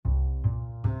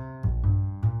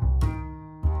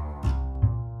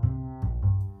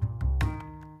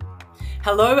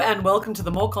Hello and welcome to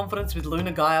the More Confidence with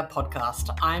Luna Gaia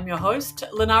podcast. I'm your host,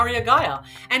 Lunaria Gaia,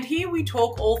 and here we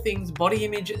talk all things body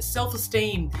image,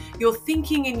 self-esteem, your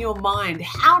thinking in your mind.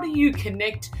 How do you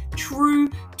connect true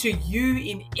to you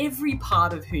in every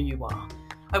part of who you are?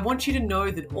 I want you to know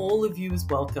that all of you is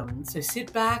welcome, so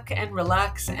sit back and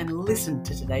relax and listen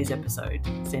to today's episode.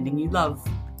 Sending you love.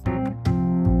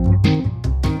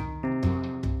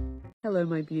 Hello,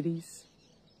 my beauties.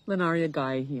 Lunaria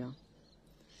Gaia here.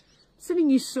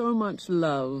 Sending you so much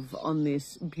love on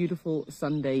this beautiful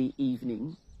Sunday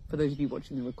evening. For those of you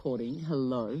watching the recording,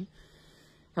 hello.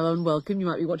 Hello and welcome. You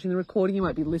might be watching the recording, you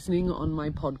might be listening on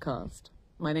my podcast.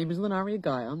 My name is Lunaria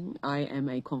Gaia. I am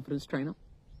a confidence trainer.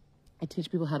 I teach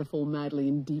people how to fall madly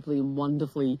and deeply and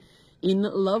wonderfully in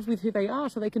love with who they are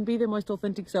so they can be their most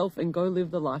authentic self and go live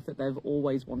the life that they've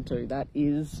always wanted to.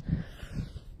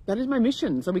 That is my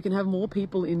mission, so we can have more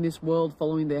people in this world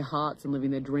following their hearts and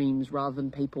living their dreams rather than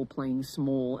people playing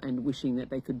small and wishing that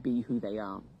they could be who they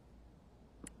are.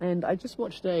 And I just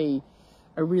watched a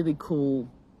really cool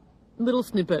little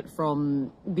snippet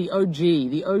from the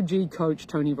OG coach,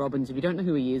 Tony Robbins. If you don't know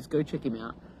who he is, go check him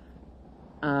out.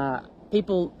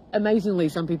 Amazingly,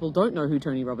 some people don't know who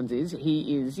Tony Robbins is.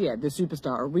 He is, the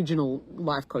superstar, original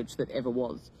life coach that ever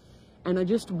was. And I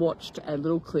just watched a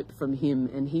little clip from him,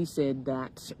 and he said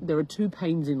that there are two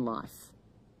pains in life.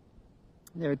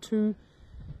 There are two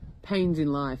pains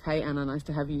in life. Hey, Anna, nice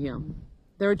to have you here.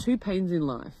 There are two pains in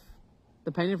life.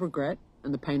 The pain of regret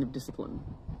and the pain of discipline.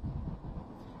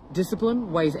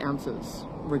 Discipline weighs ounces.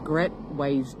 Regret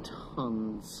weighs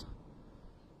tons.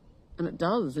 And it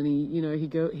does. And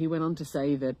he went on to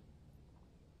say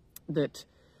that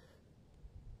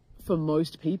for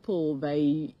most people,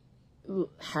 they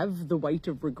have the weight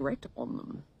of regret on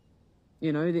them.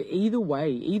 Either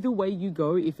way you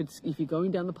go, if you're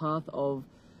going down the path of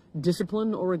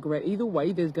discipline or regret, either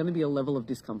way there's going to be a level of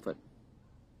discomfort.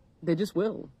 There just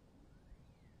will.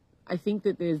 I think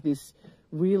that there's this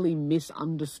really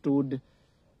misunderstood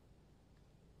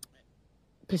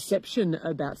perception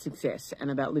about success and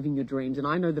about living your dreams, and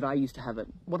I know that I used to have it.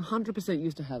 100%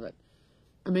 used to have it.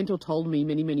 A mentor told me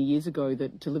many, many years ago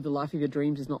that to live the life of your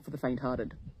dreams is not for the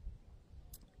faint-hearted.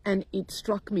 And it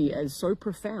struck me as so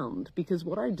profound, because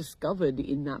what I discovered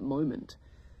in that moment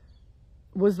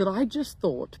was that I just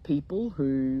thought people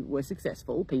who were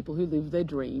successful, people who lived their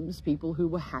dreams, people who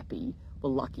were happy, were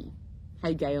lucky.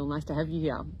 Hey, Gail, nice to have you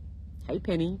here. Hey,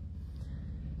 Penny.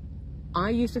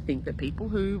 I used to think that people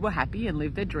who were happy and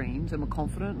lived their dreams and were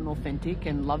confident and authentic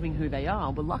and loving who they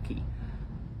are were lucky.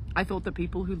 I thought that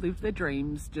people who lived their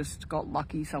dreams just got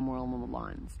lucky somewhere along the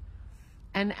lines.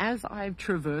 And as I've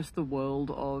traversed the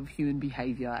world of human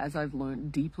behavior, as I've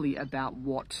learned deeply about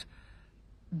what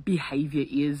behavior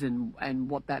is and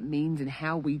what that means and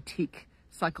how we tick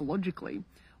psychologically,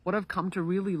 what I've come to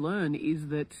really learn is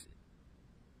that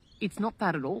it's not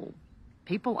that at all.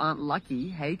 People aren't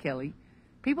lucky. Hey, Kelly.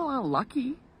 People aren't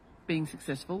lucky being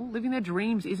successful. Living their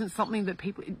dreams isn't something that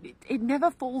it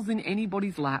never falls in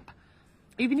anybody's lap.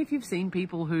 Even if you've seen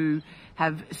people who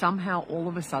have somehow all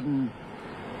of a sudden,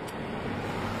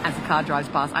 as the car drives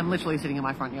past, I'm literally sitting in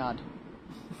my front yard.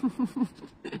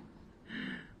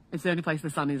 It's the only place the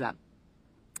sun is at.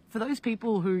 For those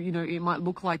people who, it might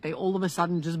look like they all of a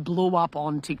sudden just blew up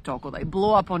on TikTok, or they blew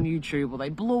up on YouTube, or they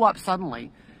blew up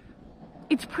suddenly,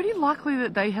 it's pretty likely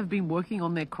that they have been working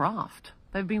on their craft.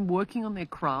 They've been working on their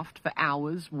craft for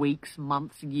hours, weeks,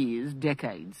 months, years,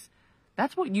 decades.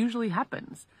 That's what usually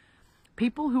happens.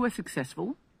 People who are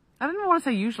successful, I don't even want to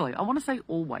say usually, I want to say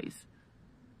always.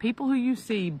 People who you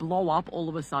see blow up all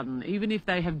of a sudden, even if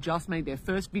they have just made their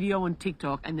first video on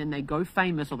TikTok and then they go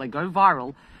famous or they go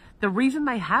viral, the reason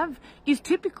they have is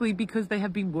typically because they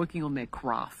have been working on their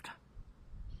craft.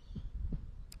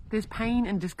 There's pain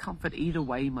and discomfort either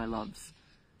way, my loves.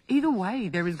 Either way,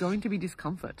 there is going to be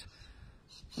discomfort.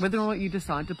 Whether or not you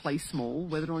decide to play small,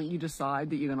 whether or not you decide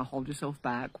that you're going to hold yourself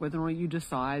back, whether or not you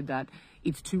decide that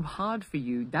it's too hard for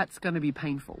you, that's going to be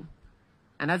painful.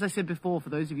 And as I said before, for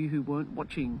those of you who weren't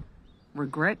watching,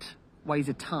 regret weighs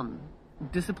a ton.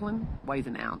 Discipline weighs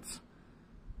an ounce.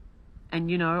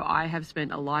 And I have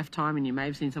spent a lifetime, and you may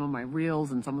have seen some of my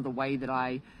reels and some of the way that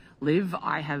I live.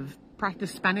 I have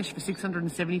practiced Spanish for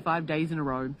 675 days in a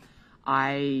row.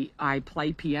 I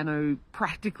play piano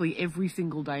practically every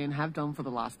single day and have done for the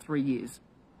last 3 years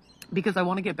because I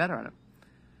want to get better at it.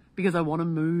 Because I want to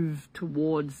move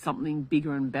towards something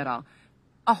bigger and better.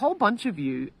 A whole bunch of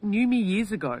you knew me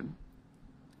years ago.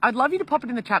 I'd love you to pop it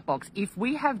in the chat box. If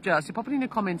we have just, you pop it in the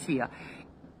comments here.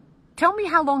 Tell me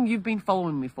how long you've been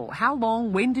following me for. How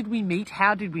long? When did we meet?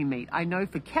 How did we meet? I know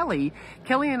for Kelly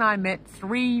and I met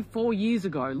 3-4 years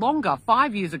ago, longer,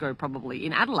 5 years ago probably,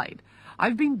 in Adelaide.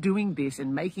 I've been doing this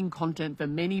and making content for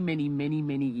many, many, many,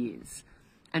 many years.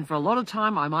 And for a lot of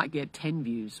time, I might get 10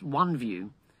 views, 1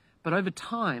 view. But over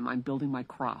time, I'm building my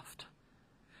craft.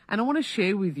 And I want to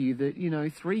share with you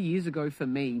that, 3 years ago for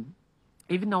me,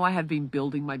 even though I had been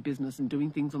building my business and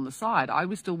doing things on the side, I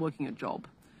was still working a job.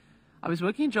 I was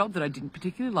working a job that I didn't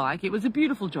particularly like. It was a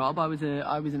beautiful job. I was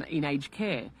in aged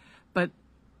care. But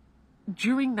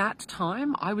during that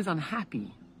time, I was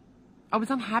unhappy. I was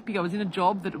unhappy. I was in a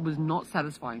job that was not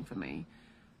satisfying for me.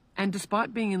 And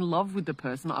despite being in love with the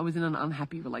person, I was in an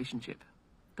unhappy relationship.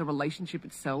 The relationship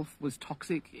itself was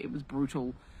toxic. It was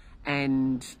brutal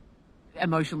and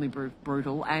emotionally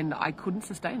brutal, and I couldn't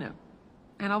sustain it.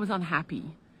 And I was unhappy.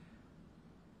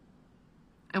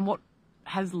 And what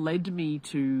has led me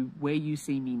to where you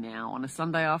see me now on a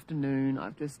Sunday afternoon,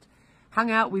 I've just hung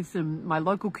out with my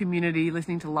local community,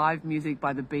 listening to live music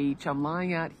by the beach. I'm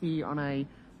lying out here on a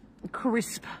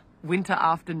crisp winter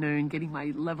afternoon, getting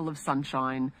my level of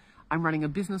sunshine. I'm running a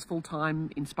business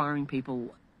full-time, inspiring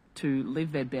people to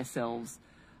live their best selves.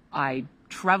 I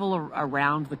travel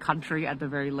around the country at the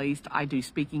very least. I do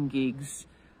speaking gigs.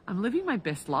 I'm living my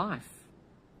best life.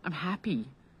 I'm happy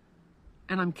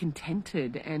and I'm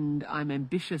contented and I'm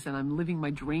ambitious and I'm living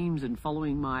my dreams and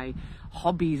following my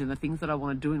hobbies and the things that I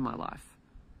want to do in my life.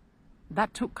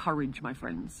 That took courage, my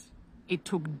friends. It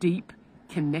took deep,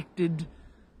 connected,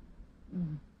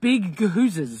 big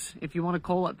gahoozes, if you want to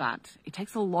call it that. It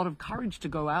takes a lot of courage to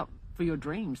go out for your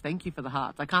dreams. Thank you for the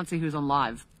hearts. I can't see who's on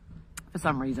live for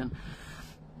some reason.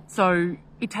 So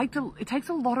it takes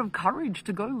a lot of courage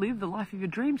to go live the life of your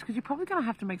dreams, because you're probably going to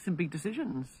have to make some big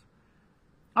decisions.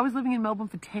 I was living in Melbourne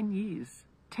for 10 years.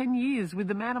 10 years with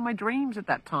the man of my dreams at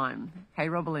that time. Hey,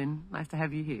 Robalyn, nice to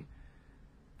have you here.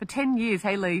 For 10 years,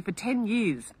 hey Lee, for 10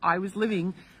 years, I was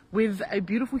living with a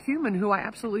beautiful human who I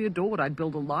absolutely adored. I'd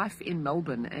built a life in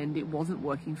Melbourne and it wasn't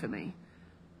working for me.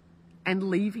 And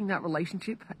leaving that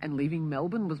relationship and leaving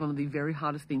Melbourne was one of the very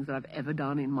hardest things that I've ever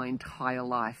done in my entire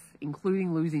life,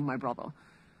 including losing my brother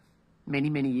many,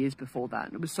 many years before that.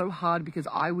 And it was so hard because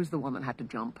I was the one that had to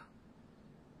jump.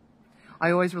 I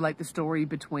always relate the story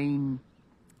between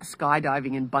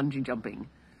skydiving and bungee jumping.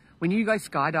 When you go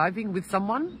skydiving with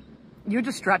someone, you're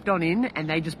just strapped on in and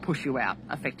they just push you out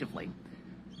effectively.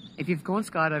 If you've gone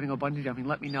skydiving or bungee jumping,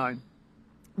 let me know.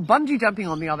 Bungee jumping,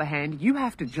 on the other hand, you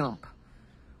have to jump.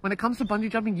 When it comes to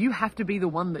bungee jumping, you have to be the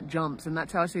one that jumps. And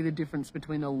that's how I see the difference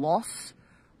between a loss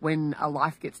when a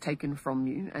life gets taken from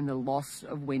you and the loss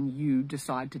of when you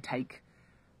decide to take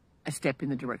a step in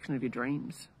the direction of your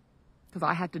dreams. Because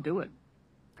I had to do it.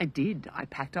 I did. I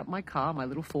packed up my car, my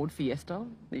little Ford Fiesta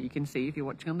that you can see if you're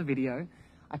watching on the video.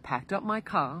 I packed up my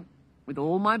car with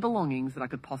all my belongings that I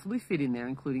could possibly fit in there,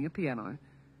 including a piano,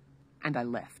 and I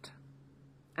left.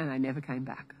 And I never came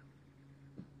back.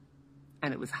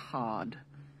 And it was hard.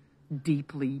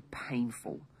 Deeply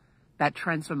painful. That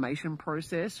transformation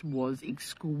process was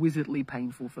exquisitely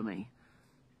painful for me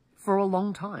for a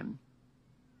long time.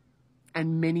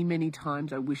 And many, many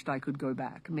times I wished I could go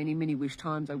back. Many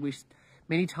times I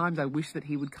wished that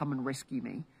he would come and rescue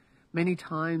me. Many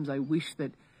times I wished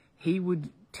that he would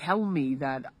tell me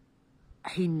that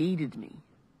he needed me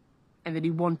and that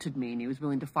he wanted me and he was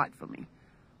willing to fight for me.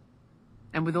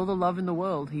 And with all the love in the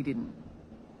world, he didn't.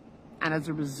 And as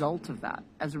a result of that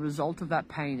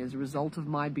pain, as a result of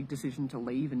my big decision to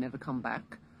leave and never come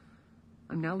back,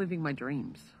 I'm now living my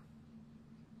dreams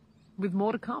with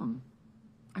more to come.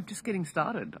 I'm just getting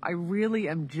started. I really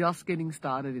am just getting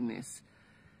started in this.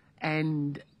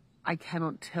 And I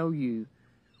cannot tell you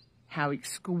how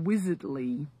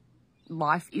exquisitely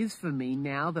life is for me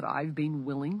now that I've been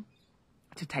willing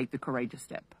to take the courageous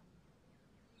step.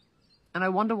 And I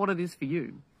wonder what it is for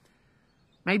you.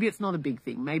 Maybe it's not a big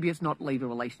thing. Maybe it's not leave a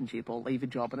relationship or leave a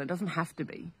job, and it doesn't have to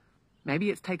be. Maybe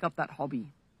it's take up that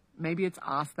hobby. Maybe it's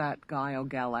ask that guy or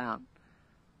gal out.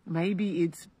 Maybe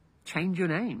it's change your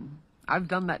name. I've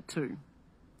done that too.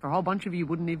 For a whole bunch of you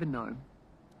wouldn't even know.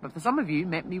 But for some of you,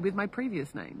 met me with my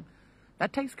previous name.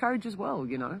 That takes courage as well,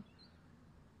 you know.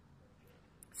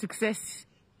 Success,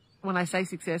 when I say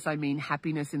success, I mean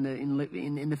happiness in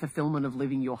the fulfillment of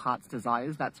living your heart's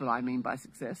desires. That's what I mean by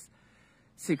success.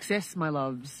 Success, my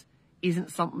loves,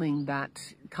 isn't something that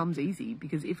comes easy,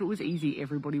 because if it was easy,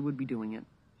 everybody would be doing it.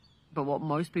 But what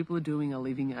most people are doing are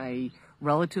living a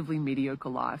relatively mediocre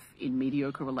life in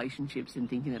mediocre relationships and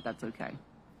thinking that that's okay.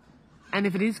 And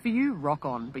if it is for you, rock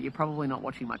on, but you're probably not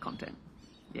watching my content.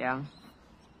 Yeah?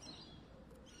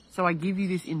 So I give you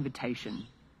this invitation.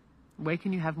 Where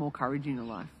can you have more courage in your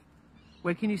life?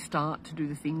 Where can you start to do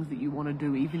the things that you want to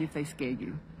do, even if they scare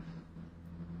you?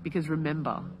 Because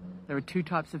remember, there are two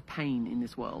types of pain in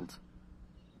this world.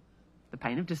 The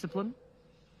pain of discipline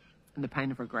and the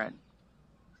pain of regret.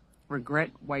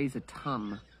 Regret weighs a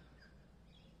ton.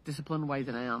 Discipline weighs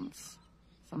an ounce.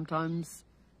 Sometimes,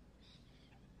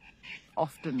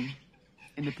 often,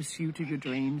 in the pursuit of your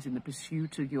dreams, in the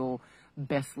pursuit of your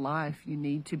best life, you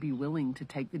need to be willing to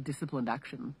take the disciplined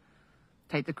action.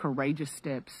 Take the courageous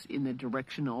steps in the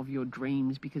direction of your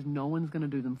dreams, because no one's going to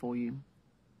do them for you.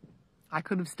 I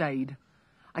could have stayed.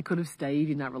 I could have stayed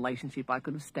in that relationship. I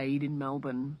could have stayed in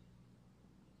Melbourne.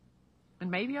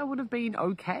 And maybe I would have been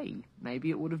okay. Maybe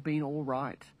it would have been all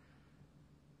right.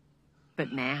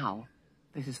 But now,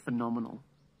 this is phenomenal.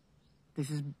 This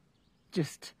is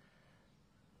just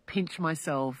pinch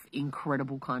myself,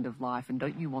 incredible kind of life. And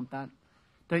don't you want that?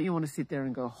 Don't you want to sit there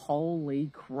and go, holy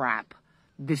crap,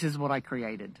 this is what I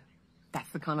created. That's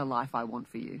the kind of life I want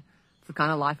for you. It's the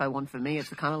kind of life I want for me. It's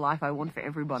the kind of life I want for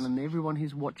everyone. And everyone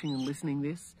who's watching and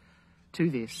listening to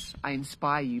this, I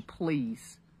inspire you,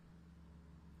 please,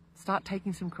 start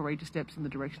taking some courageous steps in the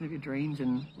direction of your dreams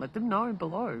and let them know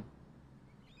below.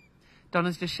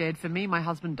 Donna's just shared, for me, my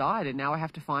husband died and now I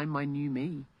have to find my new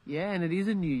me. Yeah, and it is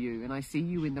a new you. And I see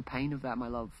you in the pain of that, my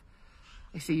love.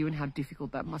 I see you in how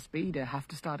difficult that must be to have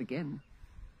to start again.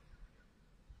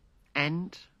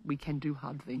 And we can do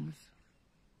hard things.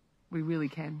 We really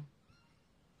can.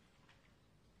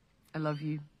 I love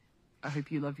you. I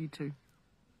hope you love you too.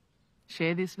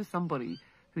 Share this with somebody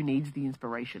who needs the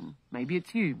inspiration. Maybe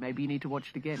it's you. Maybe you need to watch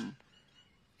it again.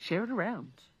 Share it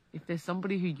around. If there's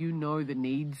somebody who you know that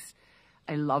needs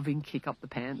a loving kick up the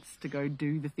pants to go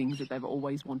do the things that they've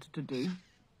always wanted to do,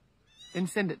 then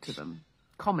send it to them.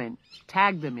 Comment.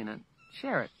 Tag them in it.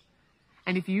 Share it.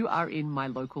 And if you are in my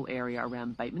local area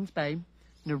around Batemans Bay,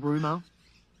 Narooma,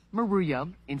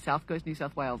 Moruya in South Coast, New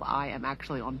South Wales, I am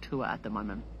actually on tour at the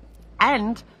moment.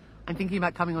 And I'm thinking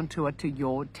about coming on tour to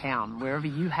your town, wherever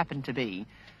you happen to be.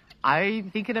 I'm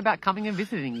thinking about coming and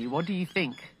visiting you. What do you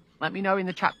think? Let me know in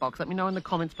the chat box. Let me know in the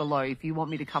comments below if you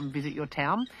want me to come visit your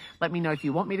town. Let me know if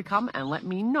you want me to come, and let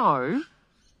me know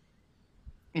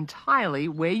entirely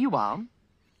where you are,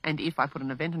 and if I put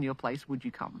an event on your place, would you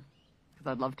come? Because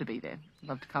I'd love to be there. I'd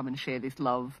love to come and share this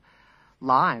love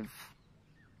live.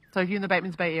 So if you're in the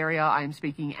Batemans Bay area, I am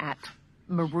speaking at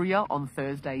Moruya on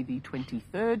Thursday the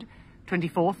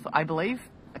 24th, I believe.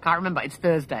 I can't remember. It's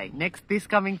Thursday. This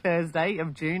coming Thursday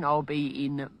of June, I'll be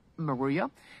in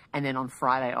Moruya. And then on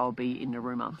Friday, I'll be in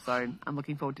Narooma. So I'm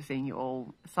looking forward to seeing you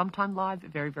all sometime live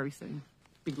very, very soon.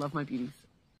 Big love, my beauties.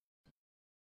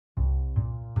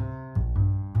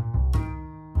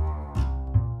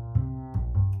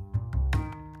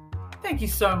 Thank you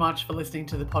so much for listening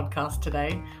to the podcast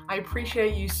today. I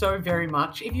appreciate you so very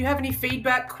much. If you have any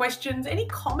feedback, questions, any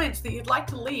comments that you'd like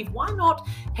to leave, why not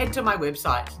head to my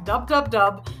website,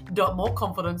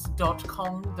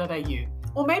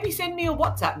 www.moreconfidence.com.au, or maybe send me a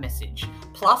WhatsApp message,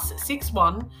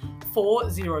 +61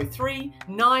 403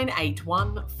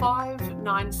 981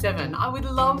 597. I would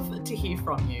love to hear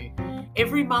from you.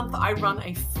 Every month, I run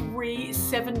a free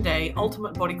 7-day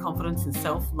Ultimate Body Confidence and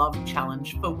Self-Love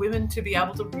Challenge for women to be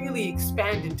able to really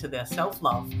expand into their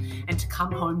self-love and to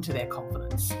come home to their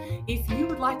confidence. If you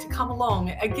would like to come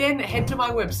along, again, head to my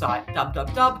website,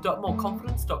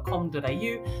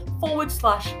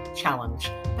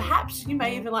 www.moreconfidence.com.au/challenge. Perhaps you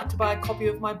may even like to buy a copy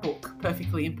of my book,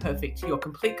 Perfectly Imperfect, Your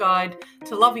Complete Guide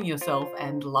to Loving Yourself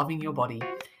and Loving Your Body.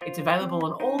 It's available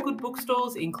on all good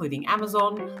bookstores, including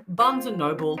Amazon, Barnes &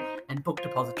 Noble, and Book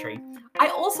Depository. I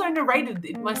also narrated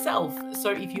it myself, so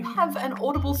if you have an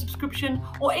Audible subscription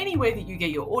or anywhere that you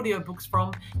get your audiobooks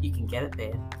from, you can get it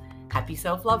there. Happy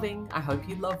self-loving. I hope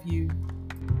you love you.